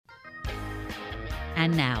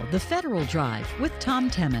And now, The Federal Drive with Tom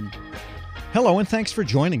Temin. Hello, and thanks for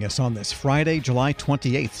joining us on this Friday, July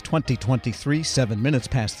 28th, 2023, 7 minutes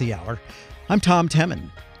past the hour. I'm Tom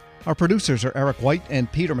Temin. Our producers are Eric White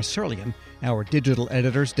and Peter Maserlian. Our digital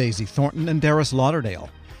editors, Daisy Thornton and Darius Lauderdale.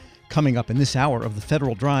 Coming up in this hour of The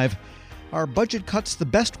Federal Drive, are budget cuts the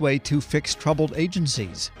best way to fix troubled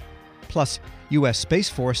agencies? Plus, U.S. Space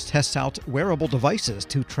Force tests out wearable devices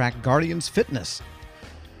to track Guardian's fitness.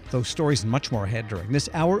 Those stories and much more ahead during this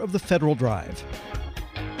hour of The Federal Drive.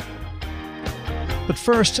 But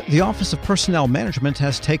first, the Office of Personnel Management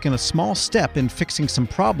has taken a small step in fixing some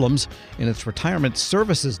problems in its Retirement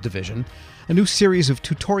Services Division. A new series of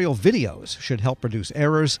tutorial videos should help reduce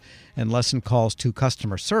errors and lessen calls to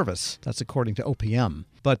customer service. That's according to OPM.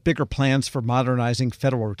 But bigger plans for modernizing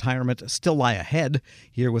federal retirement still lie ahead.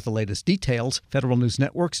 Here with the latest details, Federal News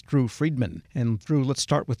Network's Drew Friedman. And Drew, let's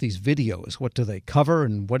start with these videos. What do they cover,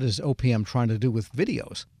 and what is OPM trying to do with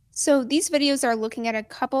videos? So these videos are looking at a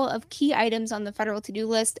couple of key items on the federal to-do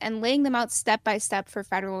list and laying them out step by step for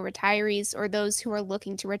federal retirees or those who are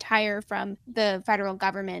looking to retire from the federal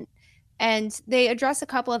government. And they address a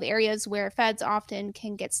couple of areas where feds often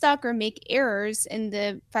can get stuck or make errors in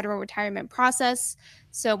the federal retirement process.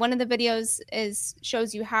 So one of the videos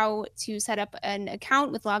shows you how to set up an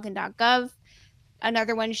account with login.gov.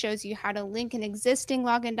 Another one shows you how to link an existing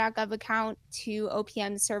login.gov account to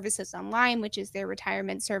OPM Services Online, which is their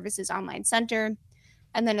Retirement Services Online Center.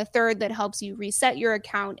 And then a third that helps you reset your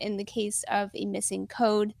account in the case of a missing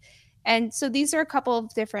code. And so these are a couple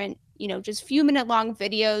of different, just few minute long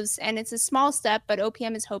videos, and it's a small step, but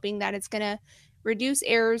OPM is hoping that it's going to reduce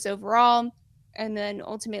errors overall and then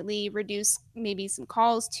ultimately reduce maybe some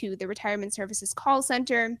calls to the Retirement Services Call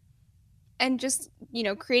Center. And just,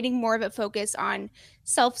 creating more of a focus on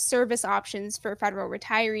self-service options for federal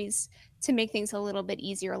retirees to make things a little bit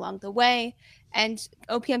easier along the way. And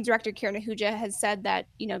OPM Director Karen Ahuja has said that,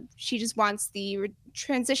 she just wants the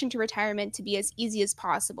transition to retirement to be as easy as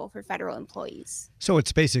possible for federal employees. So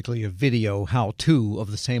it's basically a video how-to of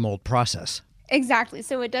the same old process. Exactly.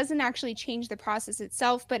 So it doesn't actually change the process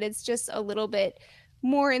itself, but it's just a little bit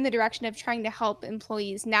more in the direction of trying to help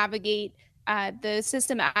employees navigate the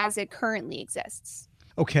system as it currently exists.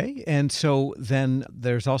 Okay, and so then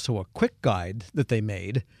there's also a quick guide that they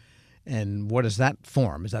made. And what is that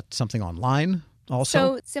form? Is that something online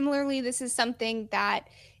also? So similarly, this is something that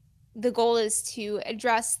the goal is to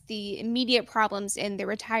address the immediate problems in the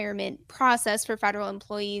retirement process for federal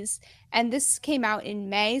employees. And this came out in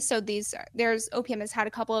May. So OPM has had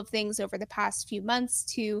a couple of things over the past few months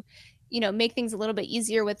to make things a little bit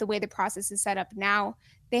easier with the way the process is set up now.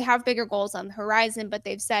 They have bigger goals on the horizon, but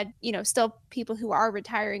they've said, still people who are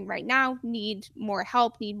retiring right now need more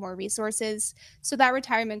help, need more resources. So that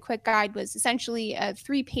retirement quick guide was essentially a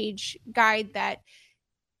 3-page guide that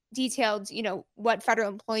detailed, what federal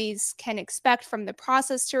employees can expect from the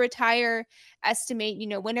process to retire, estimate,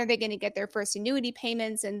 when are they going to get their first annuity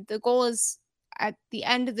payments. And the goal is, at the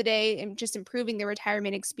end of the day, just improving the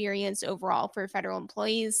retirement experience overall for federal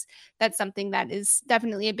employees. That's something that is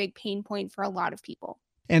definitely a big pain point for a lot of people.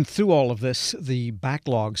 And through all of this, the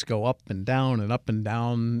backlogs go up and down and up and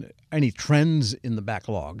down. Any trends in the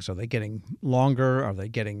backlogs? Are they getting longer? Are they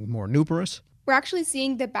getting more numerous? We're actually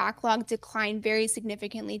seeing the backlog decline very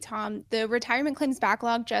significantly, Tom. The retirement claims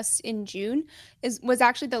backlog just in June was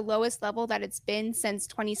actually the lowest level that it's been since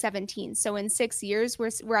 2017. So in 6 years,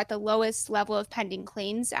 we're at the lowest level of pending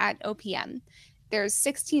claims at OPM. There's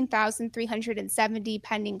 16,370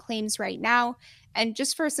 pending claims right now. And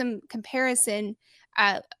just for some comparison,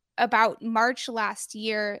 about March last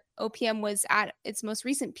year, OPM was at its most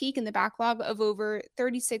recent peak in the backlog of over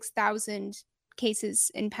 36,000 cases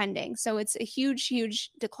in pending. So it's a huge, huge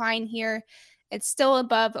decline here. It's still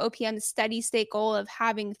above OPM's steady state goal of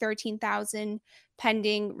having 13,000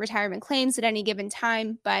 pending retirement claims at any given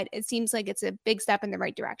time, but it seems like it's a big step in the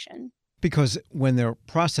right direction. Because when they're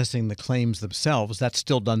processing the claims themselves, that's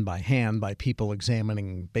still done by hand by people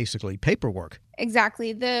examining basically paperwork.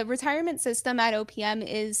 Exactly. The retirement system at OPM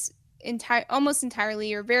is almost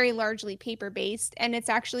entirely or very largely paper-based, and it's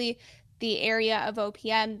actually the area of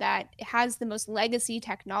OPM that has the most legacy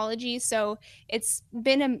technology. So it's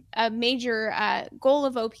been a major goal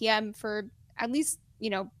of OPM for at least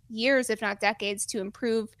years, if not decades, to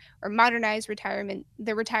improve or modernize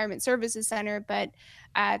the Retirement Services Center. But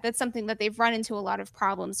that's something that they've run into a lot of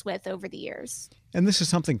problems with over the years. And this is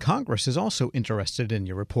something Congress is also interested in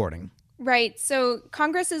your reporting. Right. So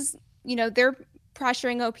Congress is, they're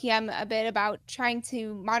pressuring OPM a bit about trying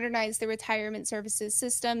to modernize the retirement services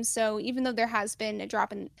system. So even though there has been a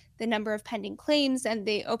drop in the number of pending claims, and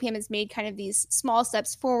the OPM has made kind of these small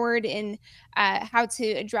steps forward in how to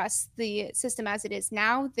address the system as it is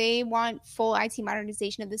now, they want full IT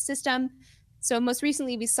modernization of the system. So most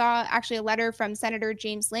recently, we saw actually a letter from Senator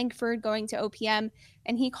James Lankford going to OPM,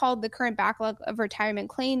 and he called the current backlog of retirement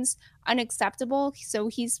claims unacceptable. So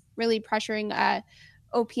he's really pressuring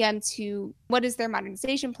OPM to what is their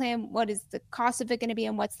modernization plan, what is the cost of it going to be,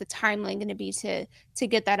 and what's the timeline going to be to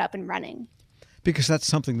get that up and running. Because that's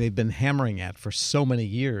something they've been hammering at for so many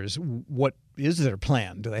years. What is their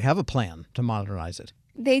plan? Do they have a plan to modernize it?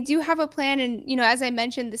 They do have a plan. And, as I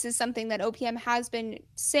mentioned, this is something that OPM has been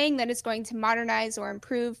saying that it's going to modernize or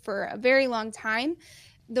improve for a very long time.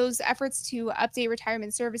 Those efforts to update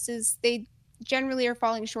retirement services, they generally are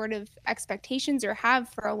falling short of expectations or have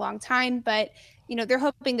for a long time. But, they're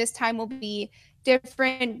hoping this time will be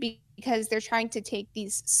different because they're trying to take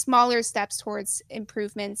these smaller steps towards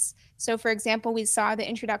improvements. So, for example, we saw the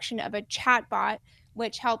introduction of a chatbot,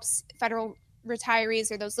 which helps federal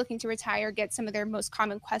retirees or those looking to retire get some of their most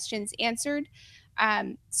common questions answered.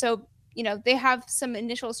 So, they have some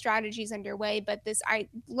initial strategies underway, but this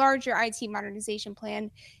larger IT modernization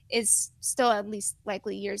plan is still at least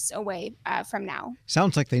likely years away from now.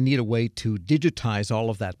 Sounds like they need a way to digitize all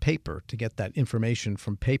of that paper, to get that information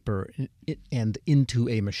from paper and into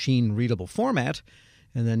a machine-readable format.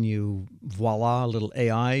 And then voila, a little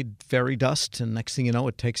AI fairy dust, and next thing you know,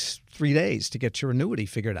 it takes 3 days to get your annuity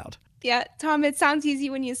figured out. Yeah, Tom, it sounds easy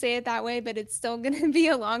when you say it that way, but it's still going to be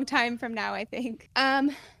a long time from now, I think.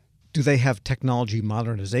 Do they have technology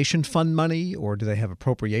modernization fund money, or do they have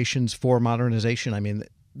appropriations for modernization? I mean,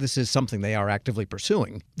 this is something they are actively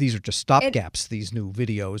pursuing. These are just stopgaps, these new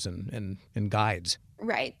videos and guides.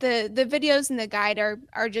 Right. The videos and the guide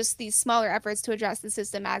are just these smaller efforts to address the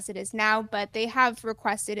system as it is now, but they have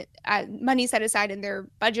requested money set aside in their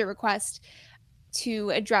budget request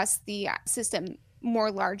to address the system more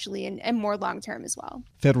largely and more long-term as well.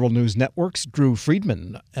 Federal News Network's Drew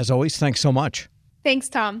Friedman. As always, thanks so much. Thanks,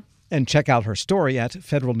 Tom. And check out her story at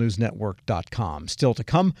federalnewsnetwork.com. Still to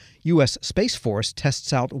come, U.S. Space Force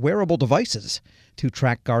tests out wearable devices to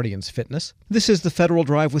track Guardians' fitness. This is The Federal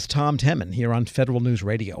Drive with Tom Temin here on Federal News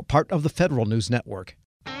Radio, part of the Federal News Network.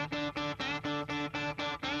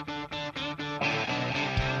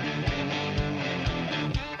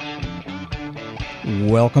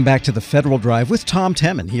 Welcome back to The Federal Drive with Tom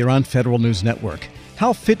Temin here on Federal News Network.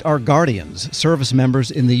 How fit are Guardians, service members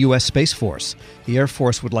in the U.S. Space Force? The Air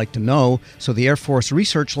Force would like to know, so the Air Force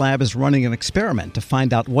Research Lab is running an experiment to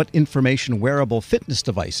find out what information wearable fitness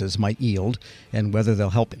devices might yield and whether they'll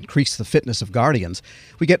help increase the fitness of Guardians.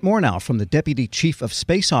 We get more now from the Deputy Chief of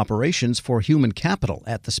Space Operations for Human Capital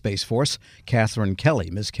at the Space Force, Catherine Kelly.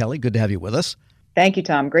 Ms. Kelly, good to have you with us. Thank you,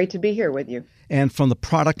 Tom. Great to be here with you. And from the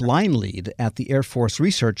product line lead at the Air Force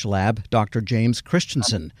Research Lab, Dr. James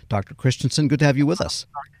Christensen. Dr. Christensen, good to have you with us.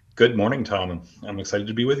 Good morning, Tom. I'm excited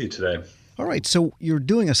to be with you today. All right, so you're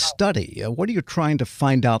doing a study. What are you trying to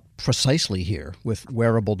find out precisely here with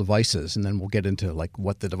wearable devices? And then we'll get into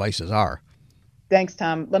what the devices are. Thanks,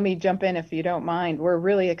 Tom. Let me jump in if you don't mind. We're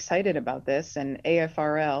really excited about this, and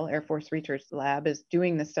AFRL, Air Force Research Lab, is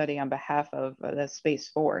doing the study on behalf of the Space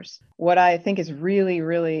Force. What I think is really,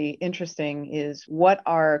 really interesting is what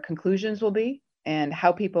our conclusions will be and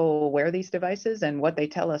how people wear these devices and what they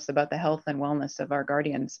tell us about the health and wellness of our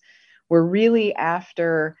Guardians. We're really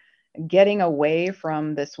after getting away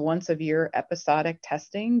from this once-a-year episodic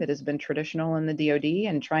testing that has been traditional in the DoD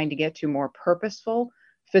and trying to get to more purposeful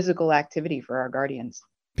physical activity for our Guardians.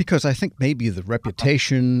 Because I think maybe the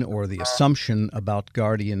reputation or the assumption about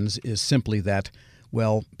Guardians is simply that,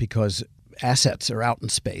 well, because assets are out in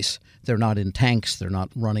space, they're not in tanks, they're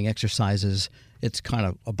not running exercises, it's kind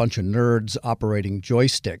of a bunch of nerds operating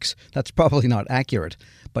joysticks. That's probably not accurate.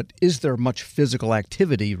 But is there much physical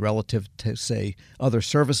activity relative to, say, other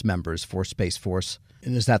service members for Space Force?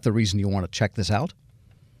 And is that the reason you want to check this out?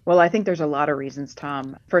 Well, I think there's a lot of reasons,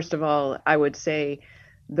 Tom. First of all, I would say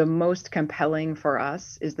the most compelling for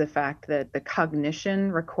us is the fact that the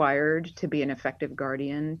cognition required to be an effective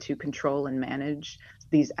Guardian to control and manage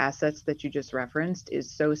these assets that you just referenced is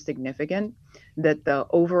so significant that the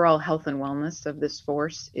overall health and wellness of this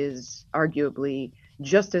force is arguably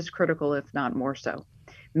just as critical, if not more so.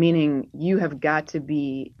 Meaning you have got to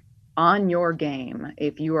be on your game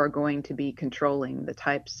if you are going to be controlling the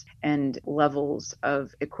types and levels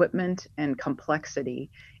of equipment and complexity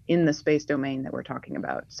in the space domain that we're talking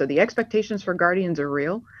about. So the expectations for Guardians are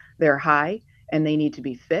real, they're high, and they need to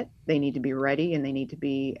be fit, they need to be ready, and they need to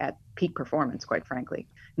be at peak performance, quite frankly.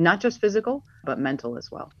 Not just physical, but mental as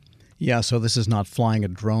well. Yeah, so this is not flying a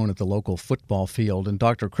drone at the local football field. And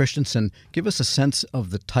Dr. Christensen, give us a sense of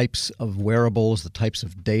the types of wearables, the types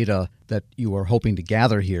of data that you are hoping to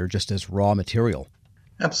gather here just as raw material.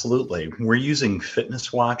 Absolutely. We're using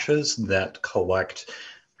fitness watches that collect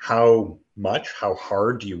how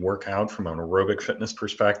hard do you work out from an aerobic fitness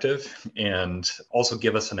perspective, and also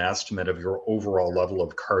give us an estimate of your overall level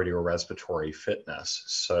of cardiorespiratory fitness.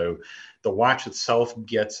 So the watch itself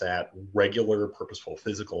gets at regular purposeful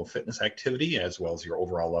physical fitness activity as well as your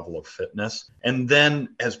overall level of fitness. And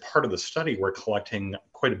then as part of the study, we're collecting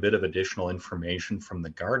quite a bit of additional information from the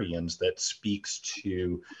Guardians that speaks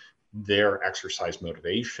to their exercise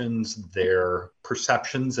motivations, their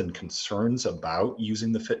perceptions and concerns about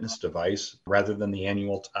using the fitness device rather than the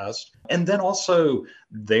annual test, and then also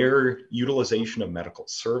their utilization of medical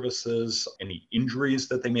services, any injuries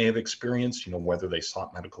that they may have experienced, whether they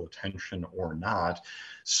sought medical attention or not,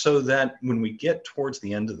 so that when we get towards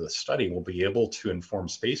the end of the study, we'll be able to inform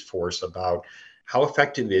Space Force about how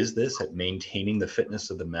effective is this at maintaining the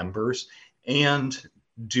fitness of the members, and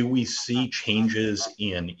do we see changes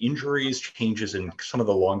in injuries, changes in some of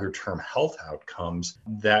the longer term health outcomes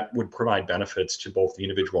that would provide benefits to both the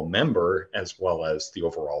individual member as well as the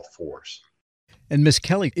overall force? And Ms.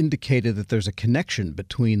 Kelly indicated that there's a connection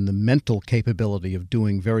between the mental capability of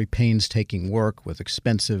doing very painstaking work with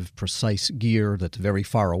expensive, precise gear that's very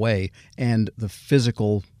far away and the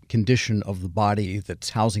physical condition of the body that's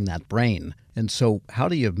housing that brain. And so how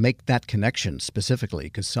do you make that connection specifically?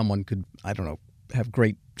 Because someone could, have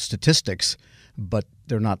great statistics, but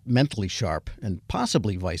they're not mentally sharp, and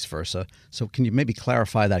possibly vice versa. So can you maybe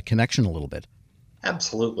clarify that connection a little bit?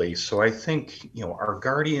 Absolutely. So I think, our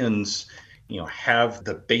Guardians, have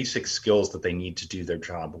the basic skills that they need to do their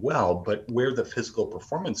job well, but where the physical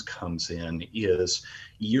performance comes in is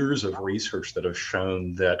years of research that have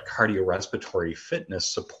shown that cardiorespiratory fitness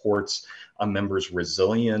supports a member's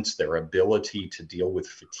resilience, their ability to deal with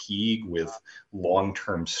fatigue, with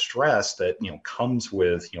long-term stress that, comes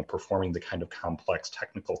with, performing the kind of complex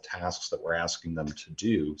technical tasks that we're asking them to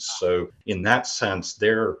do. So in that sense,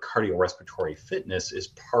 their cardiorespiratory fitness is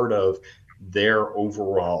part of their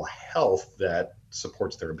overall health that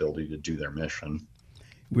supports their ability to do their mission.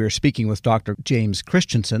 We're speaking with Dr. James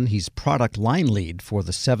Christensen. He's product line lead for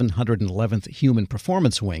the 711th Human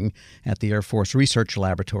Performance Wing at the Air Force Research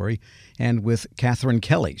Laboratory, and with Catherine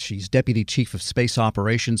Kelly. She's Deputy Chief of Space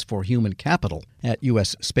Operations for Human Capital at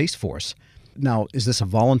U.S. Space Force. Now, is this a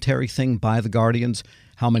voluntary thing by the Guardians?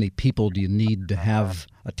 How many people do you need to have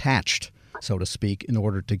attached, so to speak, in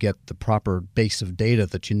order to get the proper base of data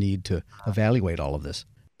that you need to evaluate all of this?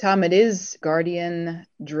 Tom, it is Guardian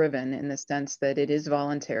driven in the sense that it is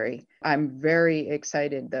voluntary. I'm very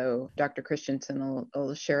excited, though. Dr. Christensen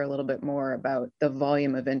will share a little bit more about the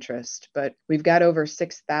volume of interest, but we've got over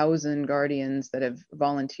 6,000 Guardians that have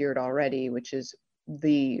volunteered already, which is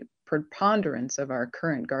the preponderance of our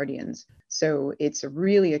current Guardians. So it's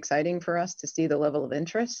really exciting for us to see the level of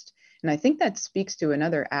interest. And I think that speaks to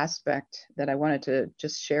another aspect that I wanted to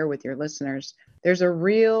just share with your listeners. There's a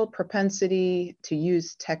real propensity to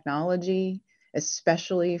use technology,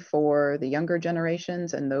 especially for the younger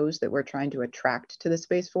generations and those that we're trying to attract to the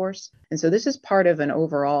Space Force. And so this is part of an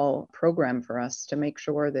overall program for us to make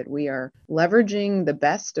sure that we are leveraging the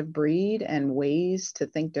best of breed and ways to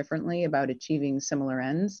think differently about achieving similar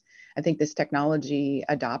ends. I think this technology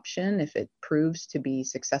adoption, if it proves to be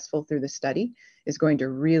successful through the study, is going to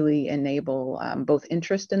really enable both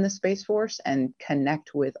interest in the Space Force and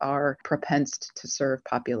connect with our propensed to serve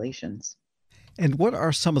populations. And what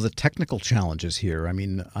are some of the technical challenges here? I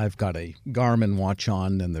mean, I've got a Garmin watch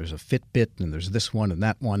on, and there's a Fitbit, and there's this one and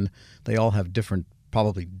that one. They all have different,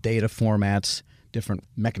 probably data formats, different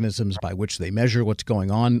mechanisms by which they measure what's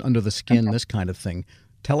going on under the skin, this kind of thing.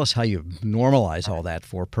 Tell us how you normalize all that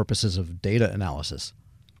for purposes of data analysis.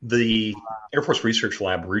 The Air Force Research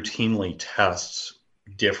Lab routinely tests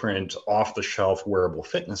different off-the-shelf wearable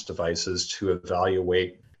fitness devices to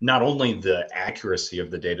evaluate not only the accuracy of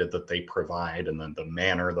the data that they provide and then the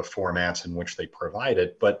manner, the formats in which they provide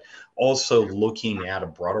it, but also looking at a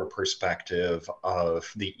broader perspective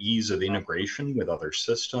of the ease of integration with other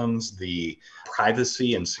systems, the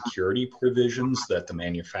privacy and security provisions that the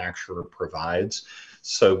manufacturer provides.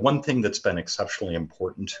 So one thing that's been exceptionally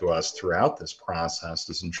important to us throughout this process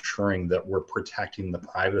is ensuring that we're protecting the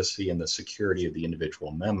privacy and the security of the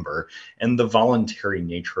individual member and the voluntary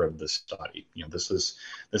nature of the study. This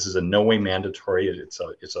is in no way mandatory.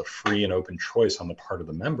 It's a free and open choice on the part of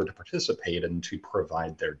the member to participate and to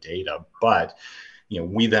provide their data. But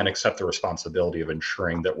we then accept the responsibility of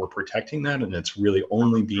ensuring that we're protecting that, and it's really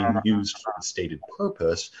only being used for the stated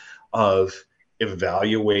purpose of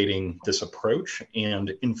evaluating this approach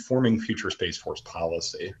and informing future Space Force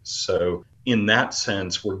policy. So in that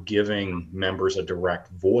sense, we're giving members a direct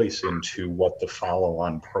voice into what the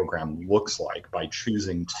follow-on program looks like by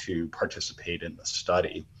choosing to participate in the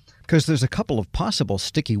study. Because there's a couple of possible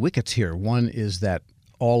sticky wickets here. One is that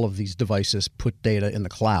all of these devices put data in the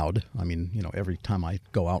cloud. I mean, every time I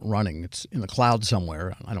go out running, it's in the cloud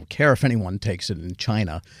somewhere. I don't care if anyone takes it in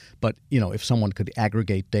China, but, if someone could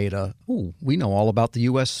aggregate data, we know all about the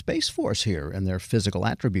U.S. Space Force here and their physical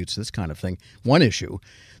attributes, this kind of thing. One issue.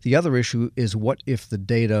 The other issue is, what if the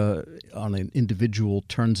data on an individual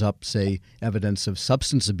turns up, say, evidence of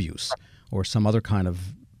substance abuse or some other kind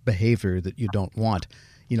of behavior that you don't want?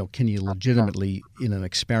 Can you legitimately, in an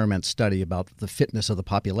experiment study about the fitness of the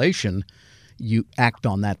population, you act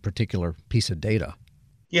on that particular piece of data?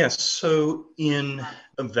 Yes. So in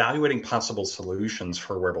evaluating possible solutions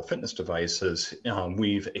for wearable fitness devices,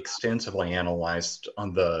 we've extensively analyzed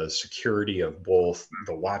on the security of both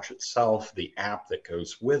the watch itself, the app that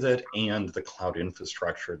goes with it, and the cloud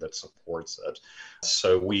infrastructure that supports it.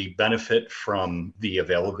 So we benefit from the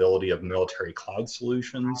availability of military cloud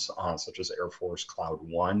solutions, such as Air Force Cloud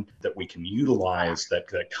One, that we can utilize that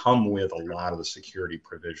come with a lot of the security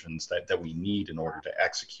provisions that we need in order to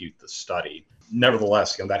execute the study.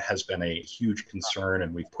 Nevertheless, that has been a huge concern,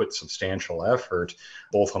 and we've put substantial effort,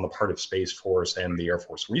 both on the part of Space Force and the Air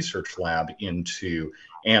Force Research Lab, into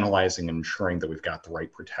analyzing and ensuring that we've got the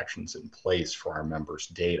right protections in place for our members'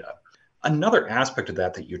 data. Another aspect of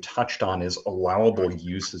that you touched on is allowable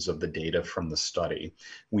uses of the data from the study.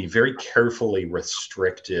 We very carefully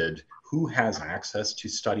restricted who has access to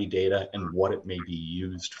study data and what it may be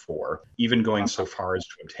used for, even going so far as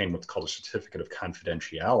to obtain what's called a certificate of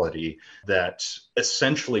confidentiality that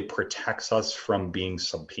essentially protects us from being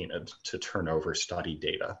subpoenaed to turn over study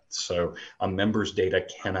data. So a member's data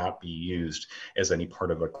cannot be used as any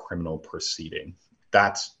part of a criminal proceeding.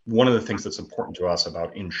 That's one of the things that's important to us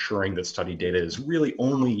about ensuring that study data is really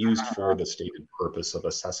only used for the stated purpose of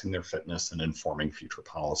assessing their fitness and informing future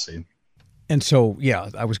policy. And so,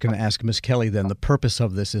 I was going to ask Ms. Kelly then, the purpose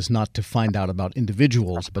of this is not to find out about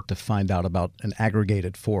individuals, but to find out about an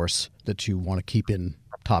aggregated force that you want to keep in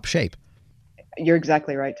top shape. You're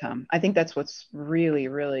exactly right, Tom. I think that's what's really,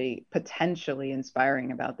 really potentially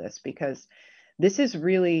inspiring about this, because this is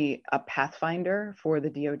really a pathfinder for the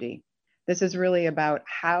DoD. This is really about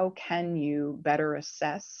how can you better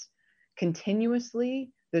assess continuously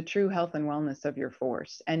the true health and wellness of your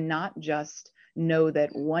force, and not just know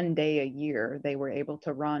that one day a year they were able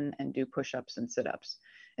to run and do push-ups and sit-ups.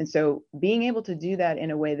 And so being able to do that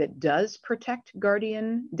in a way that does protect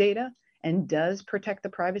Guardian data and does protect the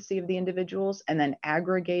privacy of the individuals, and then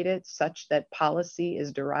aggregate it such that policy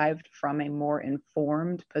is derived from a more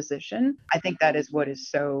informed position, I think that is what is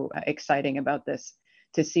so exciting about this,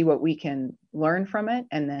 to see what we can learn from it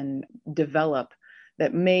and then develop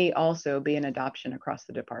that may also be an adoption across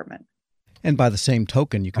the department. And by the same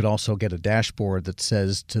token, you could also get a dashboard that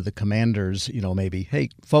says to the commanders, maybe, hey,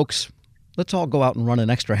 folks, let's all go out and run an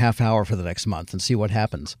extra half hour for the next month and see what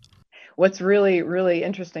happens. What's really, really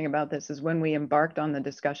interesting about this is when we embarked on the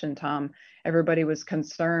discussion, Tom, everybody was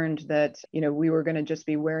concerned that, we were going to just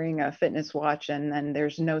be wearing a fitness watch and then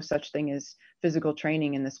there's no such thing as physical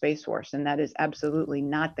training in the Space Force. And that is absolutely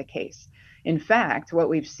not the case. In fact, what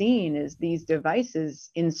we've seen is these devices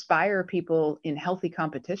inspire people in healthy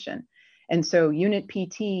competition. And so Unit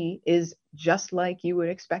PT is just like you would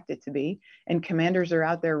expect it to be. And commanders are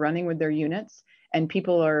out there running with their units, and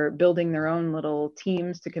people are building their own little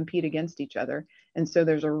teams to compete against each other. And so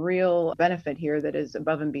there's a real benefit here that is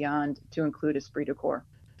above and beyond to include esprit de corps.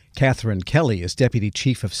 Catherine Kelly is Deputy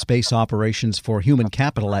Chief of Space Operations for Human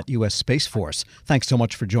Capital at U.S. Space Force. Thanks so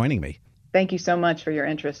much for joining me. Thank you so much for your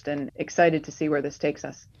interest, and excited to see where this takes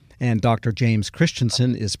us. And Dr. James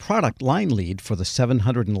Christensen is Product Line Lead for the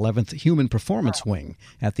 711th Human Performance Wing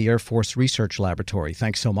at the Air Force Research Laboratory.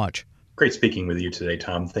 Thanks so much. Great speaking with you today,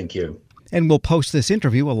 Tom. Thank you. And we'll post this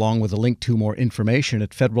interview along with a link to more information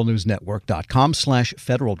at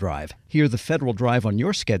federalnewsnetwork.com/Federal Drive. Hear the Federal Drive on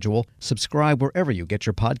your schedule. Subscribe wherever you get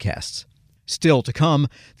your podcasts. Still to come,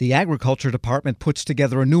 the Agriculture Department puts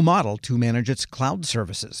together a new model to manage its cloud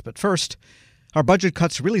services. But first, are budget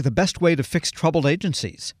cuts really the best way to fix troubled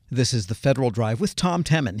agencies? This is the Federal Drive with Tom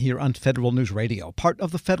Temin here on Federal News Radio, part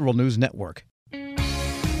of the Federal News Network.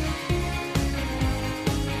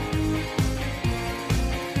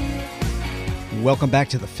 Welcome back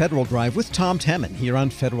to the Federal Drive with Tom Temin here on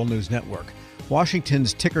Federal News Network.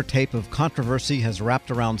 Washington's ticker tape of controversy has wrapped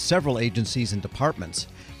around several agencies and departments.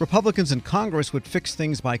 Republicans in Congress would fix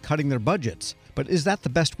things by cutting their budgets. But is that the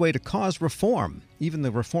best way to cause reform? Even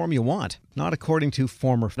the reform you want? Not according to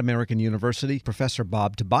former American University Professor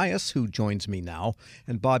Bob Tobias, who joins me now.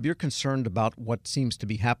 And Bob, you're concerned about what seems to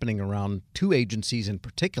be happening around two agencies in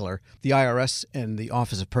particular, the IRS and the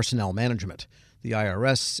Office of Personnel Management. The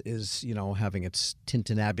IRS is, having its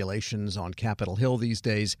tintinnabulations on Capitol Hill these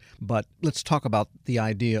days. But let's talk about the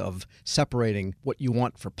idea of separating what you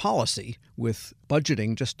want for policy with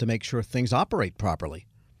budgeting just to make sure things operate properly.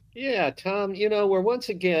 Yeah, Tom, we're once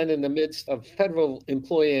again in the midst of federal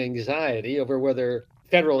employee anxiety over whether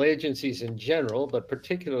federal agencies in general, but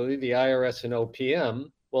particularly the IRS and OPM,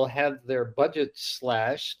 will have their budgets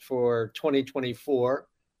slashed for 2024.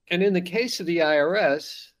 And in the case of the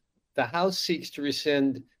IRS, the House seeks to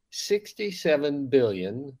rescind $67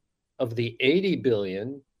 billion of the $80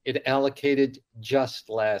 billion it allocated just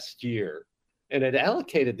last year. And it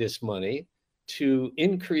allocated this money to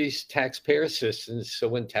increase taxpayer assistance. So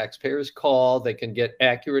when taxpayers call, they can get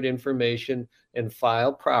accurate information and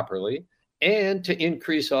file properly, and to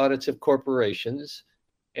increase audits of corporations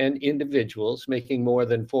and individuals making more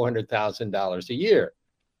than $400,000 a year.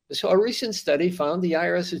 So a recent study found the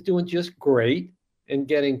IRS is doing just great in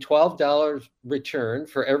getting $12 return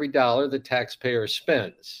for every dollar the taxpayer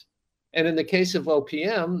spends. And in the case of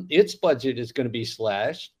OPM, its budget is going to be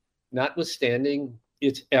slashed, notwithstanding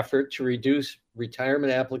its effort to reduce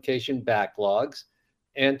retirement application backlogs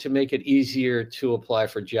and to make it easier to apply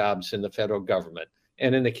for jobs in the federal government.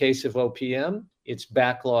 And in the case of OPM, its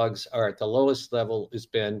backlogs are at the lowest level it's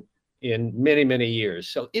been in many, many years.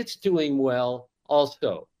 So it's doing well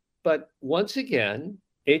also. But once again,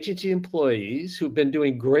 agency employees who've been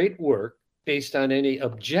doing great work based on any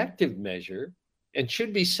objective measure and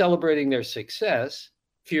should be celebrating their success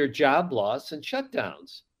fear job loss and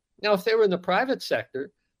shutdowns. Now, if they were in the private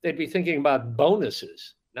sector, they'd be thinking about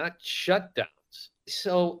bonuses, not shutdowns.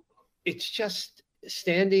 So it's just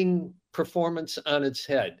standing performance on its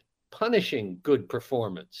head, punishing good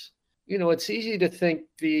performance. It's easy to think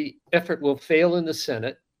the effort will fail in the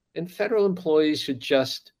Senate and federal employees should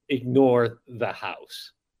just ignore the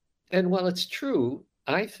House. And while it's true,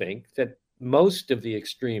 I think that most of the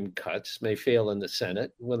extreme cuts may fail in the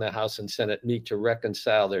Senate when the House and Senate meet to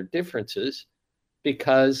reconcile their differences,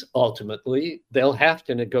 because ultimately they'll have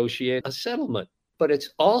to negotiate a settlement. But it's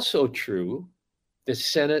also true the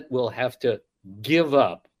Senate will have to give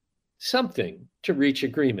up something to reach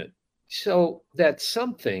agreement. So that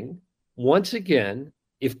something, once again,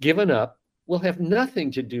 if given up, will have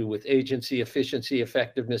nothing to do with agency efficiency,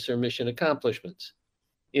 effectiveness, or mission accomplishments.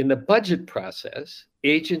 In the budget process,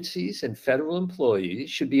 agencies and federal employees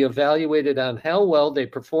should be evaluated on how well they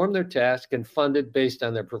perform their task and funded based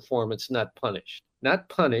on their performance, not punished. Not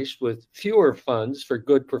punished with fewer funds for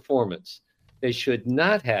good performance. They should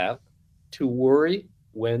not have to worry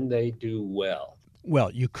when they do well.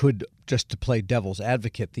 Well, you could, just to play devil's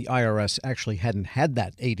advocate, the IRS actually hadn't had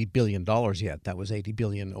that $80 billion yet. That was $80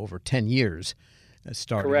 billion over 10 years,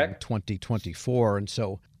 starting in 2024. And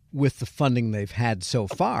so with the funding they've had so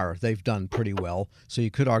far, they've done pretty well. So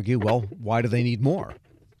you could argue, well, why do they need more?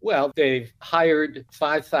 Well, they've hired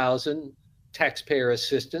 5,000 taxpayer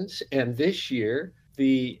assistants, and this year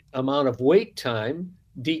the amount of wait time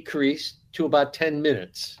decreased to about 10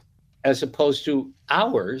 minutes as opposed to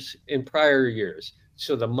hours in prior years.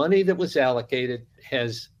 So the money that was allocated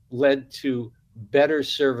has led to better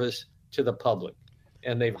service to the public,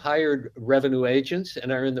 and they've hired revenue agents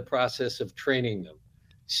and are in the process of training them.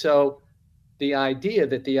 So the idea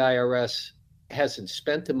that the IRS hasn't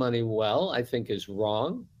spent the money well, I think, is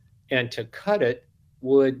wrong, and to cut it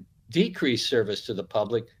would decrease service to the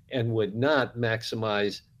public and would not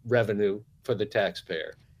maximize revenue for the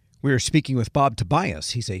taxpayer. We're speaking with Bob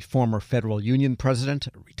Tobias. He's a former federal union president,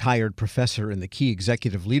 a retired professor in the Key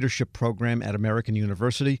Executive Leadership Program at American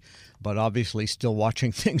University, but obviously still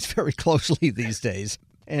watching things very closely these days.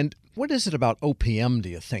 And what is it about OPM, do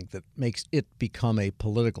you think, that makes it become a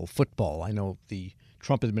political football? I know the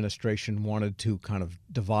Trump administration wanted to kind of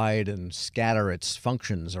divide and scatter its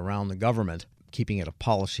functions around the government, keeping it a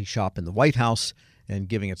policy shop in the White House and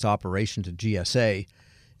giving its operation to GSA.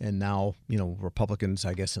 And now, Republicans,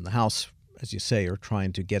 I guess, in the House, as you say, are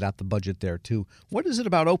trying to get at the budget there, too. What is it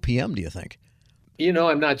about OPM, do you think?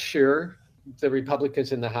 I'm not sure. The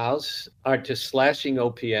Republicans in the House are just slashing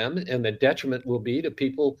OPM, and the detriment will be to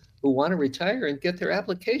people who want to retire and get their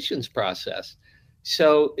applications processed.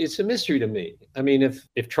 So it's a mystery to me. I mean,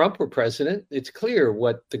 if Trump were president, it's clear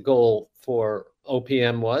what the goal for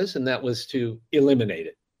OPM was, and that was to eliminate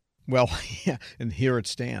it. Well, yeah, and here it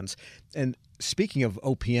stands. And Speaking of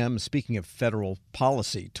OPM, speaking of federal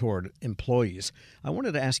policy toward employees, I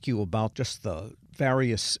wanted to ask you about just the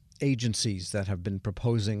various agencies that have been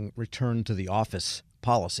proposing return to the office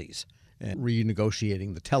policies and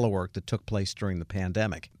renegotiating the telework that took place during the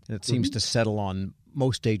pandemic. And it seems to settle on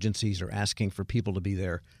most agencies are asking for people to be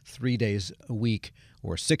there 3 days a week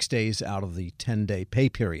or 6 days out of the 10-day pay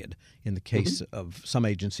period. In the case of some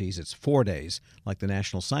agencies, it's 4 days, like the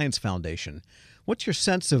National Science Foundation. What's your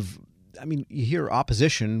sense of, you hear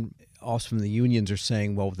opposition also from the unions are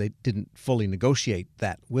saying, well, they didn't fully negotiate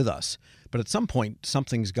that with us. But at some point,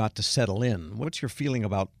 something's got to settle in. What's your feeling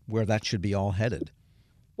about where that should be all headed?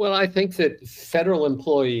 Well, I think that federal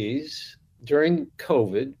employees during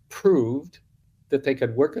COVID proved that they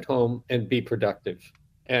could work at home and be productive.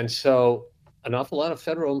 And so an awful lot of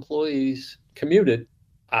federal employees commuted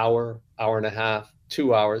hour and a half,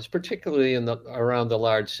 2 hours, particularly around the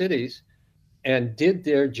large cities, and did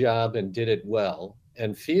their job and did it well,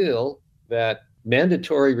 and feel that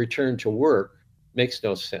mandatory return to work makes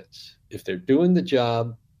no sense. If they're doing the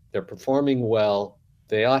job, they're performing well,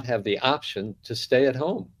 they ought to have the option to stay at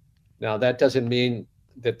home. Now, that doesn't mean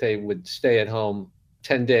that they would stay at home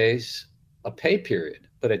 10 days, a pay period,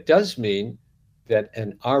 but it does mean that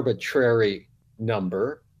an arbitrary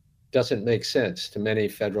number doesn't make sense to many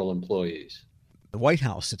federal employees. The White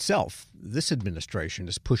House itself, this administration,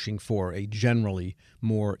 is pushing for a generally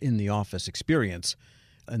more in-the-office experience,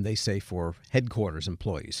 and they say for headquarters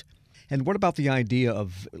employees. And what about the idea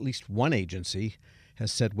of at least one agency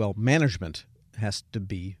has said, well, management has to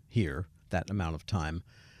be here that amount of time,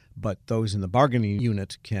 but those in the bargaining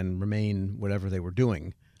unit can remain whatever they were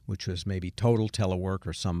doing, which was maybe total telework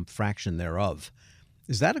or some fraction thereof.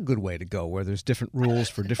 Is that a good way to go, where there's different rules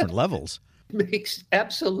for different levels? Makes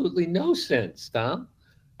absolutely no sense, Tom.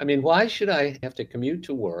 Why should I have to commute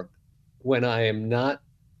to work when I am not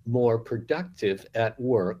more productive at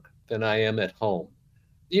work than I am at home?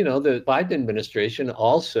 The Biden administration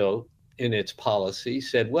also, in its policy,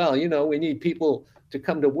 said, well, we need people to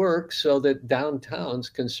come to work so that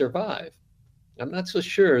downtowns can survive. I'm not so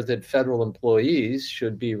sure that federal employees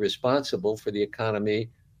should be responsible for the economy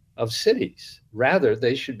of cities. Rather,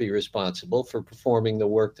 they should be responsible for performing the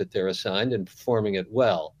work that they're assigned and performing it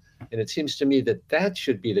well. And it seems to me that that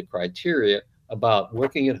should be the criteria about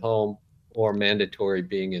working at home or mandatory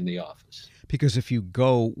being in the office. Because if you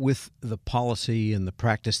go with the policy and the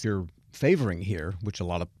practice they're favoring here, which a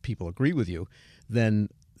lot of people agree with you, then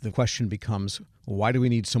the question becomes, why do we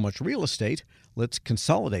need so much real estate? Let's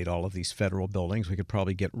consolidate all of these federal buildings. We could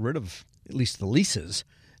probably get rid of at least the leases.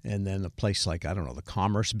 And then a place like, the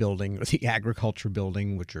Commerce Building or the Agriculture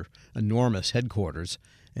Building, which are enormous headquarters,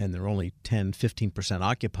 and they're only 10, 15%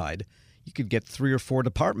 occupied, you could get 3 or 4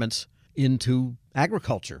 departments into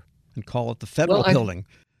agriculture and call it the federal building.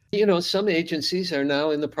 Some agencies are now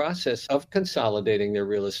in the process of consolidating their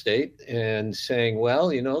real estate and saying, well,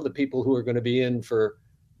 the people who are going to be in for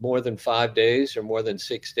more than 5 days or more than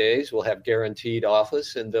 6 days will have guaranteed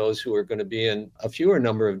office, and those who are going to be in a fewer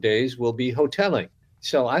number of days will be hoteling.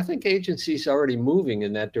 So I think agencies are already moving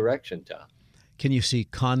in that direction, Tom. Can you see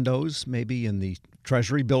condos maybe in the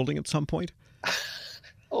Treasury building at some point?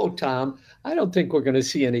 Oh, Tom, I don't think we're going to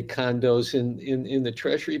see any condos in the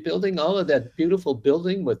Treasury building. All of that beautiful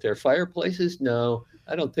building with their fireplaces? No,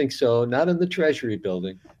 I don't think so. Not in the Treasury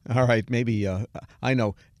building. All right, maybe, I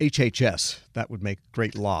know, HHS, that would make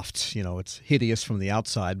great lofts. It's hideous from the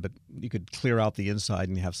outside, but you could clear out the inside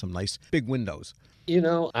and you have some nice big windows.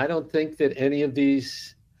 I don't think that any of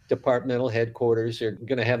these departmental headquarters are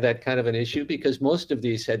going to have that kind of an issue, because most of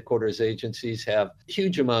these headquarters agencies have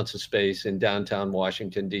huge amounts of space in downtown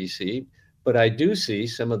Washington, D.C. But I do see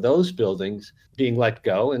some of those buildings being let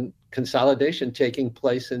go and consolidation taking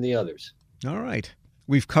place in the others. All right.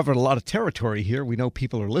 We've covered a lot of territory here. We know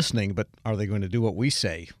people are listening, but are they going to do what we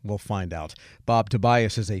say? We'll find out. Bob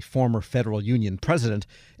Tobias is a former federal union president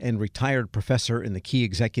and retired professor in the Key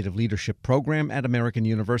Executive Leadership Program at American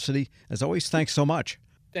University. As always, thanks so much.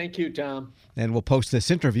 Thank you, Tom. And we'll post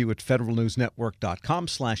this interview at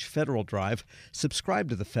federalnewsnetwork.com/Federal Drive. Subscribe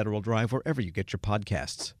to the Federal Drive wherever you get your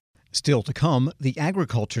podcasts. Still to come, the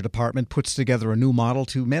Agriculture Department puts together a new model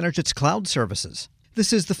to manage its cloud services.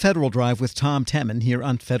 This is the Federal Drive with Tom Temin here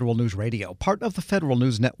on Federal News Radio, part of the Federal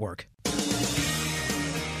News Network.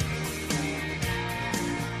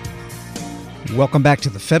 Welcome back to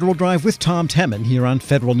the Federal Drive with Tom Temin here on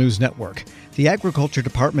Federal News Network. The Agriculture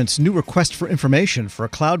Department's new request for information for a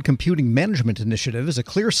cloud computing management initiative is a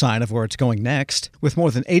clear sign of where it's going next. With more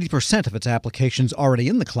than 80% of its applications already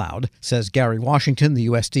in the cloud, says Gary Washington, the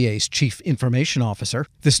USDA's Chief Information Officer.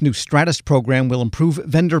 This new Stratus program will improve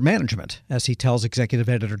vendor management, as he tells Executive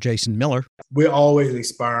Editor Jason Miller. We're always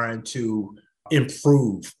aspiring to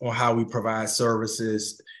improve on how we provide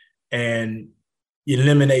services and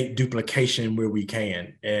eliminate duplication where we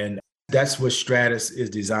can. And that's what Stratus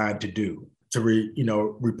is designed to do,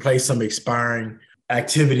 to replace some expiring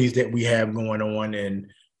activities that we have going on and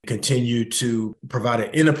continue to provide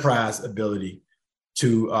an enterprise ability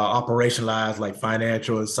to operationalize like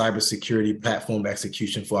financial and cybersecurity platform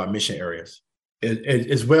execution for our mission areas,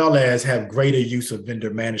 as well as have greater use of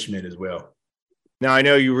vendor management as well. Now, I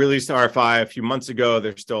know you released the RFI a few months ago.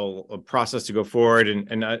 There's still a process to go forward.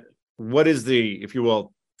 And what is the, if you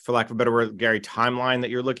will, for lack of a better word, Gary, timeline that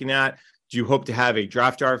you're looking at? Do you hope to have a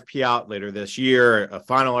draft RFP out later this year, a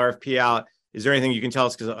final RFP out? Is there anything you can tell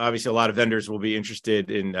us? Because obviously a lot of vendors will be interested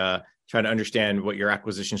in trying to understand what your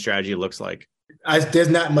acquisition strategy looks like. There's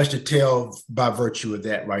not much to tell by virtue of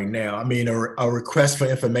that right now. I mean, a request for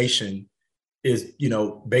information is,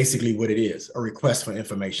 basically what it is, a request for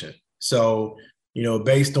information. So,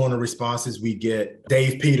 based on the responses we get,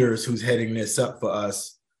 Dave Peters, who's heading this up for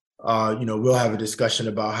us, we'll have a discussion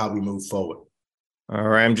about how we move forward. All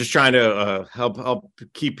right. I'm just trying to help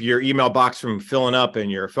keep your email box from filling up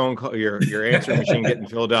and your phone call, your answering machine getting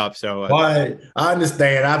filled up. So I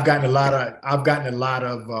understand. I've gotten a lot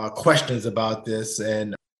of questions about this,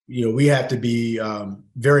 and we have to be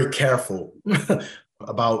very careful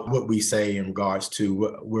about what we say in regards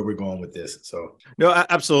to where we're going with this. So no,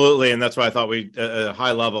 absolutely, and that's why I thought we at a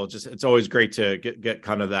high level. Just it's always great to get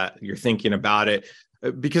kind of that you're thinking about it.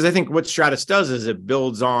 Because I think what Stratus does is it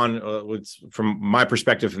builds on, from my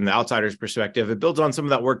perspective, from the outsider's perspective, it builds on some of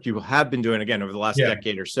that work you have been doing again over the last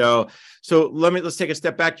decade or so. So let's take a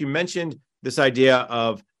step back. You mentioned this idea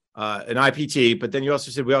of an IPT, but then you also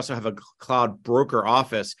said we also have a cloud broker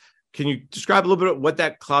office. Can you describe a little bit of what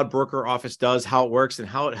that cloud broker office does, how it works, and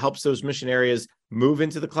how it helps those mission areas move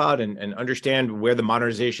into the cloud and understand where the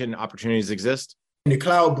modernization opportunities exist? The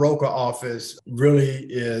Cloud Broker Office really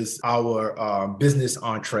is our business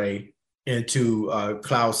entree into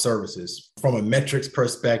cloud services from a metrics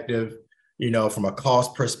perspective, from a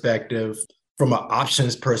cost perspective, from an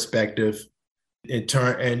options perspective, in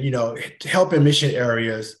turn, and helping mission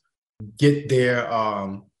areas get their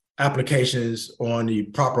applications on the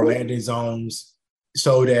proper landing zones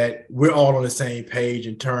so that we're all on the same page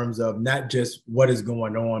in terms of not just what is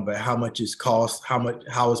going on, but how much it's cost,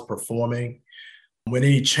 how it's performing. When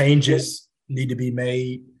any changes need to be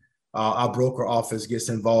made, our broker office gets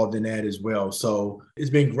involved in that as well. So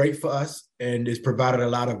it's been great for us, and it's provided a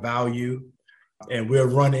lot of value. And we're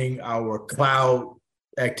running our cloud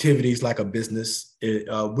activities like a business,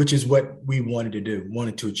 which is what we wanted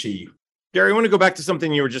to achieve. Gary, I want to go back to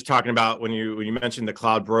something you were just talking about when you mentioned the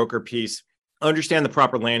cloud broker piece. Understand the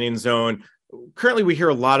proper landing zone. Currently, we hear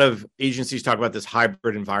a lot of agencies talk about this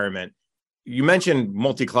hybrid environment. You mentioned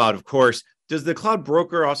multi-cloud, of course. Does the cloud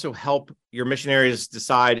broker also help your mission areas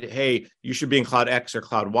decide, hey, you should be in cloud X or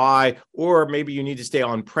cloud Y, or maybe you need to stay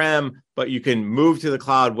on-prem, but you can move to the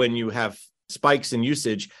cloud when you have spikes in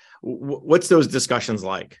usage? What's those discussions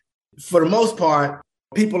like? For the most part,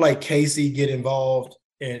 people like Casey get involved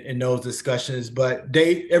in those discussions, but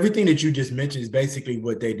everything that you just mentioned is basically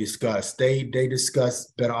what they discuss. They discuss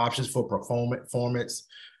better options for performance,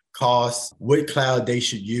 costs, what cloud they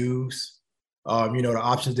should use. The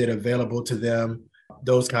options that are available to them,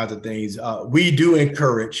 those kinds of things. We do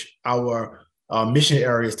encourage our mission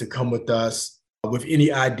areas to come with us with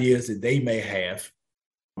any ideas that they may have.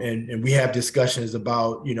 And we have discussions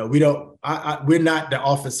about, we're not the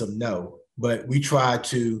office of no, but we try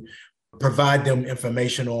to provide them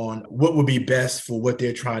information on what would be best for what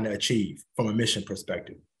they're trying to achieve from a mission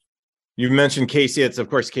perspective. You've mentioned Casey. It's, of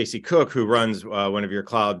course, Casey Cook, who runs one of your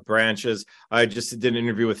cloud branches. I just did an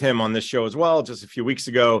interview with him on this show as well, just a few weeks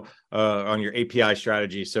ago on your API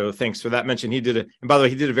strategy. So thanks for that mention. And by the way,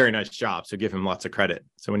 he did a very nice job. So give him lots of credit.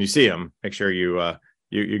 So when you see him, make sure you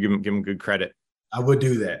give him good credit. I would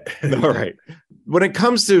do that. All right. When it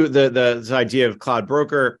comes to this idea of cloud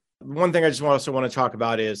broker, one thing I just also want to talk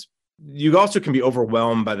about is you also can be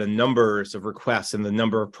overwhelmed by the numbers of requests and the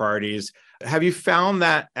number of priorities. Have you found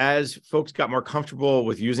that as folks got more comfortable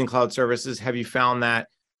with using cloud services, have you found that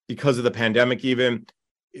because of the pandemic even,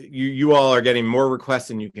 you all are getting more requests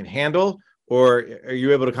than you can handle? Or are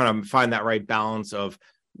you able to kind of find that right balance of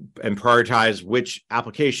and prioritize which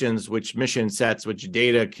applications, which mission sets, which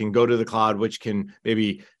data can go to the cloud, which can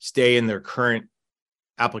maybe stay in their current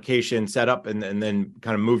application setup and then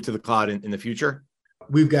kind of move to the cloud in the future?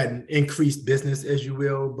 We've gotten increased business, as you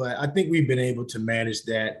will, but I think we've been able to manage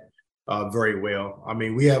that very well. I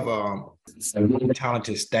mean, we have a really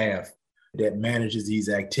talented staff that manages these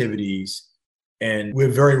activities, and we're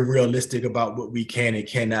very realistic about what we can and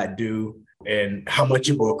cannot do and how much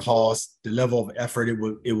it will cost, the level of effort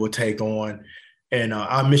it will take on. And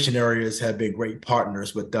our mission areas have been great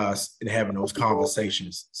partners with us in having those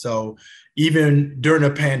conversations. So even during the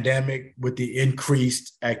pandemic, with the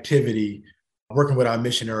increased activity, working with our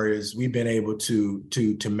mission areas, we've been able to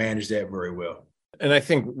manage that very well. And I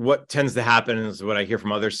think what tends to happen is what I hear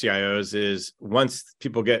from other CIOs is once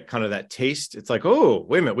people get kind of that taste, it's like, oh,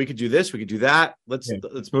 wait a minute, we could do this, we could do that. Let's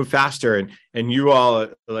move faster. And you all,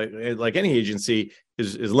 like any agency,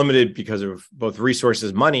 is limited because of both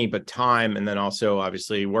resources, money, but time, and then also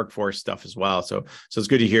obviously workforce stuff as well. So it's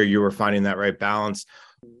good to hear you were finding that right balance.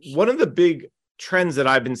 One of the big trends that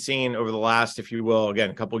I've been seeing over the last, if you will,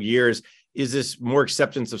 again, a couple of years, is this more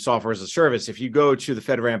acceptance of software as a service. If you go to the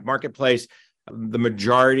FedRAMP marketplace, the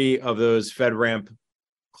majority of those FedRAMP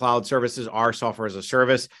cloud services are software as a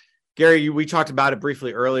service. Gary, we talked about it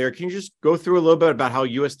briefly earlier. Can you just go through a little bit about how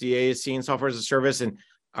USDA is seeing software as a service, and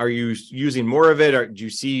are you using more of it, or do you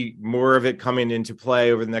see more of it coming into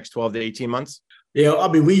play over the next 12 to 18 months? Yeah, I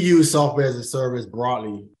mean, we use software as a service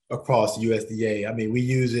broadly across USDA. I mean, we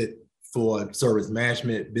use it for service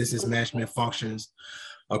management, business management functions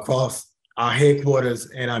across our headquarters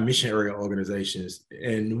and our mission area organizations.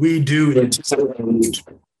 And we do anticipate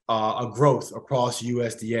a growth across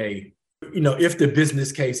USDA, if the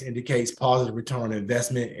business case indicates positive return on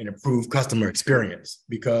investment and improved customer experience,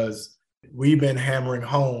 because we've been hammering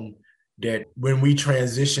home that when we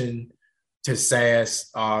transition to SaaS,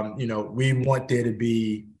 we want there to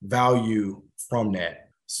be value from that.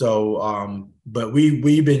 So, but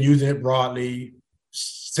we've been using it broadly,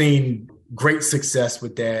 seen great success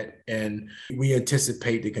with that, and we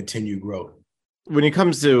anticipate to continue growth. When it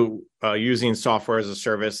comes to using software as a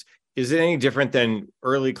service, is it any different than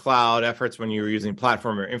early cloud efforts when you were using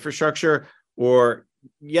platform or infrastructure? Or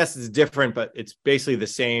yes, it's different, but it's basically the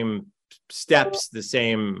same steps, the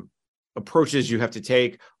same approaches you have to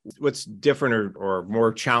take. What's different or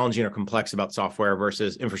more challenging or complex about software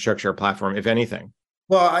versus infrastructure or platform, if anything?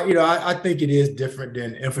 Well, I think it is different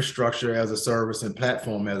than infrastructure as a service and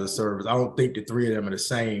platform as a service. I don't think the three of them are the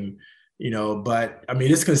same, but I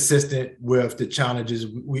mean, it's consistent with the challenges,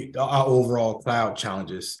 our overall cloud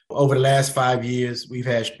challenges. Over the last 5 years, we've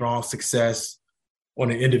had strong success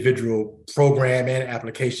on an individual program and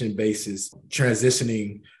application basis,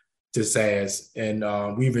 transitioning to SaaS. And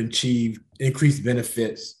we've achieved increased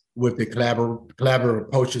benefits with the collaborative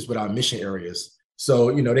approaches with our mission areas.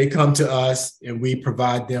 So, they come to us and we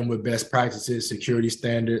provide them with best practices, security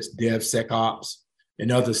standards, DevSecOps,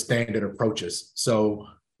 and other standard approaches. So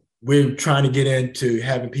we're trying to get into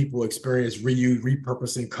having people experience reuse,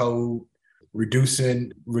 repurposing code,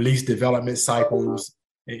 reducing release development cycles,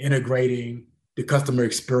 and integrating the customer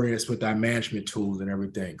experience with our management tools and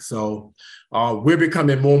everything. So we're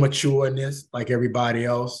becoming more mature in this, like everybody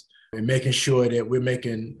else, and making sure that we're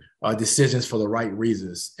making decisions for the right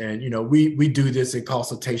reasons. And, we do this in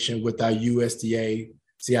consultation with our USDA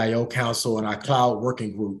CIO Council and our cloud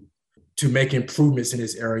working group to make improvements in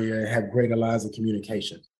this area and have greater lines of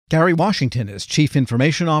communication. Gary Washington is Chief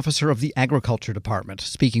Information Officer of the Agriculture Department,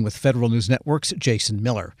 speaking with Federal News Network's Jason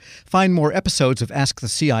Miller. Find more episodes of Ask the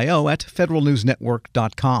CIO at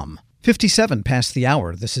federalnewsnetwork.com. 57 past the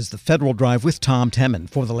hour. This is the Federal Drive with Tom Temin.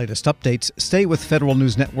 For the latest updates, stay with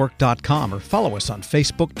federalnewsnetwork.com or follow us on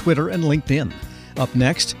Facebook, Twitter, and LinkedIn. Up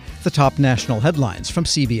next, the top national headlines from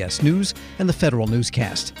CBS News and the Federal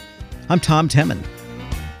Newscast. I'm Tom Temin.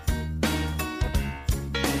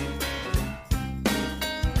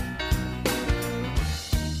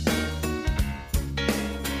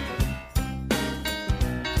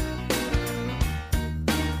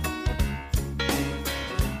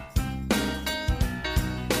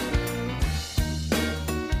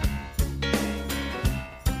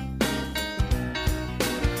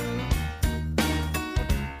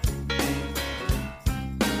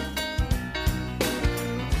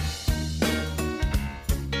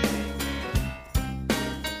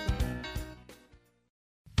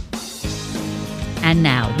 And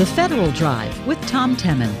now, the Federal Drive with Tom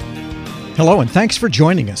Temin. Hello, and thanks for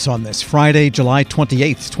joining us on this Friday, July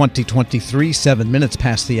 28th, 2023, 7 minutes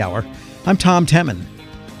past the hour. I'm Tom Temin.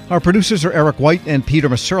 Our producers are Eric White and Peter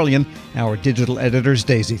Maserlian. Our digital editors,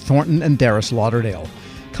 Daisy Thornton and Darius Lauderdale.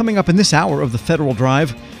 Coming up in this hour of the Federal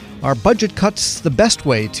Drive, are budget cuts the best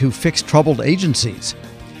way to fix troubled agencies?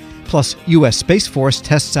 Plus, U.S. Space Force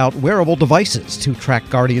tests out wearable devices to track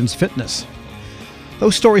Guardian's fitness.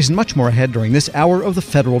 Those stories and much more ahead during this hour of the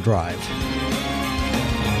Federal Drive.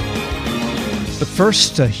 But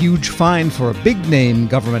first, a huge fine for a big-name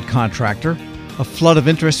government contractor, a flood of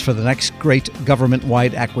interest for the next great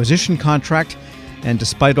government-wide acquisition contract, and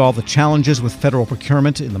despite all the challenges with federal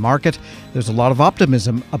procurement in the market, there's a lot of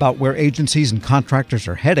optimism about where agencies and contractors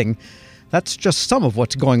are heading. That's just some of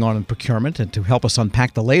what's going on in procurement, and to help us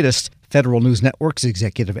unpack the latest, Federal News Network's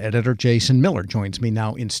executive editor Jason Miller joins me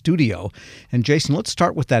now in studio. And Jason, let's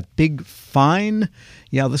start with that big fine.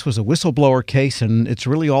 Yeah, this was a whistleblower case, and it's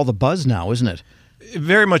really all the buzz now, isn't it? It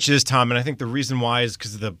very much is, Tom, and I think the reason why is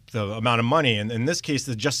because of the amount of money. And in this case,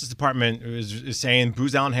 the Justice Department is saying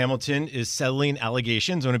Booz Allen Hamilton is settling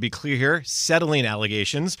allegations. I want to be clear here, settling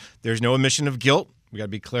allegations. There's no admission of guilt. We got to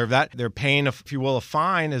be clear of that. They're paying, if you will, a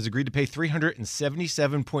fine, has agreed to pay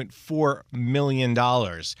 $377.4 million.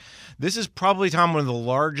 This is probably, Tom, one of the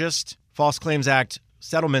largest False Claims Act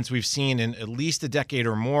settlements we've seen in at least a decade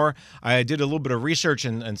or more. I did a little bit of research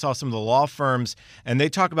and saw some of the law firms, and they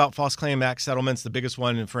talk about False Claim Act settlements, the biggest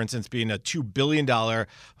one, for instance, being a $2 billion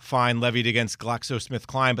fine levied against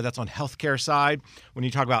GlaxoSmithKline, but that's on healthcare side. When you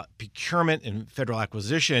talk about procurement and federal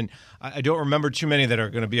acquisition, I don't remember too many that are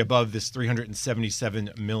going to be above this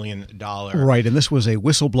 $377 million. Right, and this was a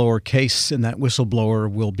whistleblower case, and that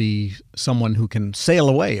whistleblower will be someone who can sail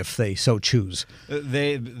away if they so choose.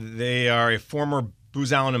 They are a former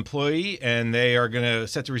Booz Allen employee, and they are going to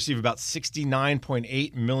set to receive about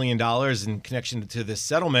 $69.8 million in connection to this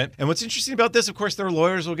settlement. And what's interesting about this, of course, their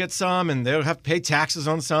lawyers will get some, and they'll have to pay taxes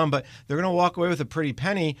on some, but they're going to walk away with a pretty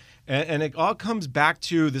penny. And it all comes back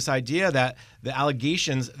to this idea that the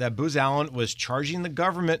allegations that Booz Allen was charging the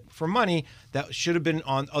government for money that should have been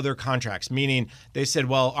on other contracts, meaning they said,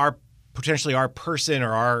 well, potentially our person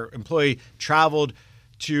or our employee traveled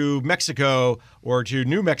to Mexico or to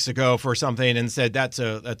New Mexico for something and said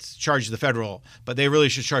that's charged the federal, but they really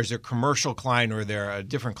should charge their commercial client or their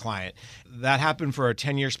different client. That happened for a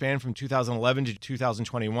 10-year span from 2011 to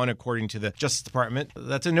 2021, according to the Justice Department.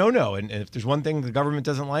 That's a no-no. And if there's one thing the government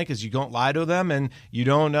doesn't like is you don't lie to them and you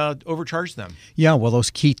don't overcharge them. Yeah, well,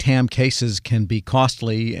 those key TAM cases can be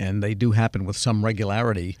costly, and they do happen with some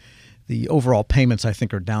regularity. The overall payments, I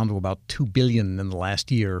think, are down to about $2 billion in the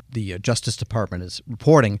last year, the Justice Department is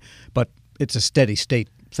reporting, but it's a steady state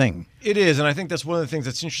thing. It is, and I think that's one of the things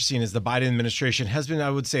that's interesting is the Biden administration has been, I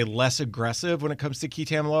would say, less aggressive when it comes to key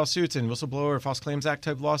TAM lawsuits and whistleblower or False Claims Act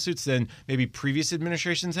type lawsuits than maybe previous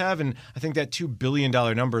administrations have. And I think that $2 billion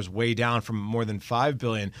number is way down from more than $5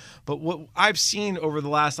 billion. But what I've seen over the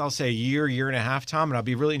last, I'll say, year and a half, Tom, and I'll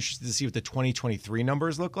be really interested to see what the 2023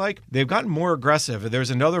 numbers look like, they've gotten more aggressive. There's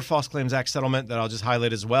another False Claims Act settlement that I'll just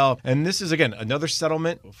highlight as well. And this is, again, another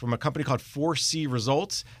settlement from a company called 4C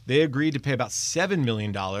Results. They agreed to pay about $7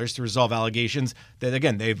 million to resolve allegations that,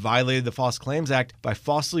 again, they violated the False Claims Act by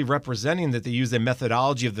falsely representing that they used a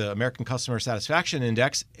methodology of the American Customer Satisfaction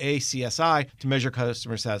Index, ACSI, to measure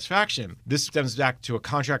customer satisfaction. This stems back to a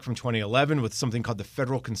contract from 2011 with something called the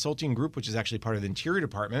Federal Consulting Group, which is actually part of the Interior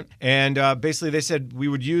Department. And basically they said we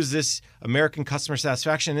would use this American Customer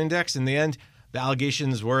Satisfaction Index. In the end, the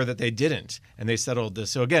allegations were that they didn't, and they settled this.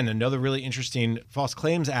 So again, another really interesting False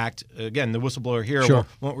Claims Act. Again, the whistleblower here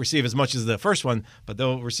won't receive as much as the first one, but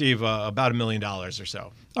they'll receive about $1 million or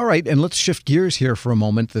so. All right, and let's shift gears here for a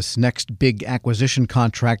moment. This next big acquisition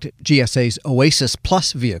contract, GSA's Oasis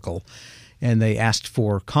Plus vehicle, and they asked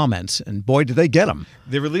for comments, and boy, did they get them.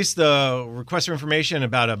 They released the request for information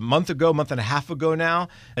about a month and a half ago now,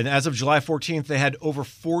 and as of July 14th, they had over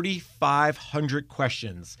 4,500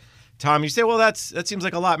 questions. Tom, you say, well, that seems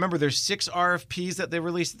like a lot. Remember, there's 6 RFPs that they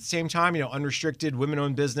released at the same time, unrestricted,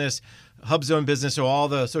 women-owned business, hub-zone business, so all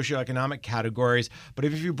the socioeconomic categories. But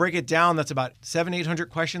if you break it down, that's about 700-800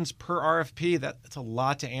 questions per RFP. That's a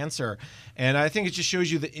lot to answer. And I think it just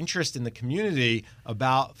shows you the interest in the community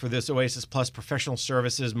for this Oasis Plus professional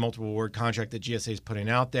services multiple award contract that GSA is putting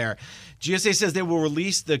out there. GSA says they will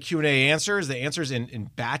release the Q&A answers, in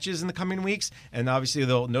batches in the coming weeks. And obviously,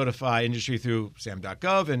 they'll notify industry through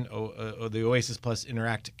sam.gov and the Oasis Plus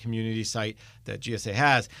Interact community site that GSA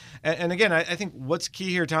has. And again, I think what's key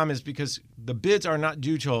here, Tom, is because the bids are not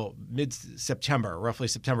due till mid-September, roughly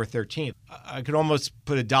September 13th. I could almost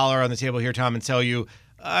put a dollar on the table here, Tom, and tell you,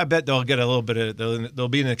 I bet they'll get a little bit of, there'll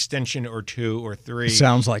be an extension or 2 or 3.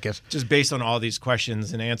 Sounds like it. Just based on all these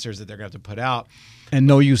questions and answers that they're going to have to put out. And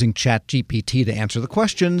no using ChatGPT to answer the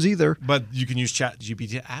questions either. But you can use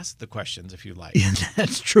ChatGPT to ask the questions if you like. Yeah,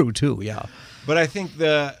 that's true too, yeah. But I think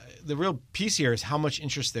the real piece here is how much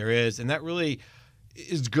interest there is. And that really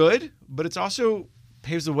is good, but it's also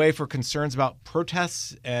paves the way for concerns about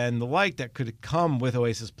protests and the like that could come with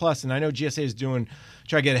Oasis Plus. And I know GSA is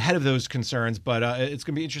try to get ahead of those concerns, but it's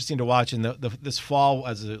going to be interesting to watch. And this fall,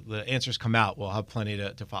 as the answers come out, we'll have plenty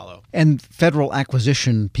to follow. And federal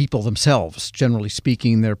acquisition people themselves, generally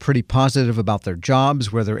speaking, they're pretty positive about their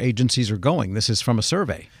jobs, where their agencies are going. This is from a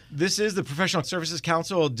survey. This is the Professional Services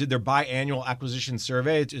Council did their biannual acquisition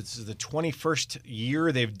survey. It's the 21st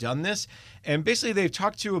year they've done this. And basically they've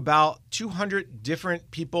talked to about 200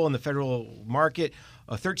 different people in the federal market,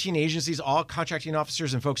 13 agencies, all contracting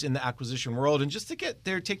officers and folks in the acquisition world. And just to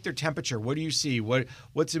take their temperature. What do you see?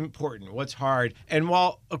 What's important? What's hard? And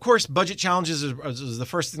while, of course, budget challenges is the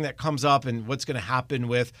first thing that comes up, and what's going to happen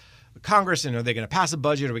with Congress, and are they going to pass a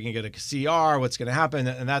budget? Are we going to get a CR? What's going to happen?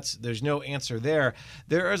 And there's no answer there.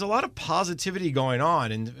 There is a lot of positivity going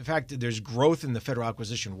on. And in fact, there's growth in the federal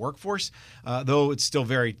acquisition workforce, though it's still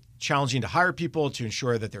very challenging to hire people to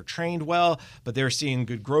ensure that they're trained well, but they're seeing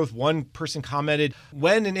good growth. One person commented,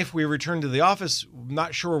 when and if we return to the office, I'm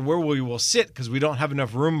not sure where we will sit because we don't have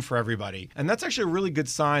enough room for everybody. And that's actually a really good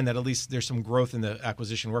sign that at least there's some growth in the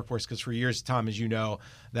acquisition workforce, because for years, Tom, as you know,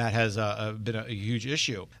 that has been a huge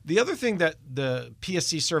issue. The other thing that the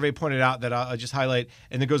PSC survey pointed out that I'll just highlight,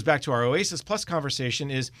 and it goes back to our Oasis Plus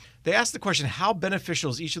conversation, is they asked the question, how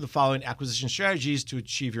beneficial is each of the following acquisition strategies to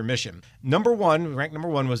achieve your mission? Ranked number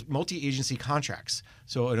one was multi-agency contracts.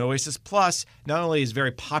 So an Oasis Plus not only is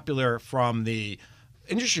very popular from the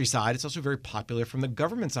industry side, it's also very popular from the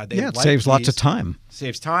government side. It saves lots of time.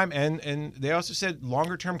 Saves time. And they also said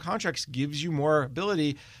longer term contracts gives you more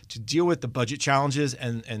ability to deal with the budget challenges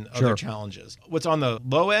and other challenges. What's on the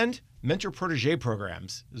low end? Mentor protege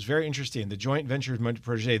programs is very interesting. The joint venture mentor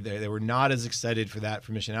protege, they were not as excited for that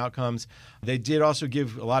for mission outcomes. They did also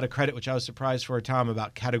give a lot of credit, which I was surprised for, Tom,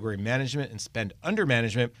 about category management and spend under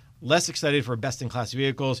management. Less excited for best in class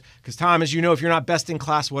vehicles because, Tom, as you know, if you're not best in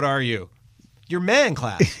class, what are you? You're meh in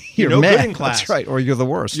class. You're no meh. Good in class. That's right. Or you're the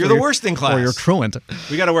worst. You're the worst in class. Or you're truant.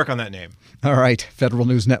 We got to work on that name. All right. Federal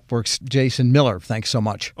News Network's Jason Miller, thanks so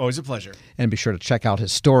much. Always a pleasure. And be sure to check out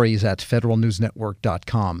his stories at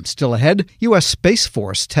federalnewsnetwork.com. Still ahead, U.S. Space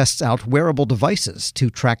Force tests out wearable devices to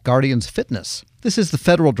track Guardian's fitness. This is the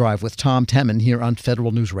Federal Drive with Tom Temin here on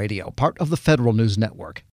Federal News Radio, part of the Federal News Network.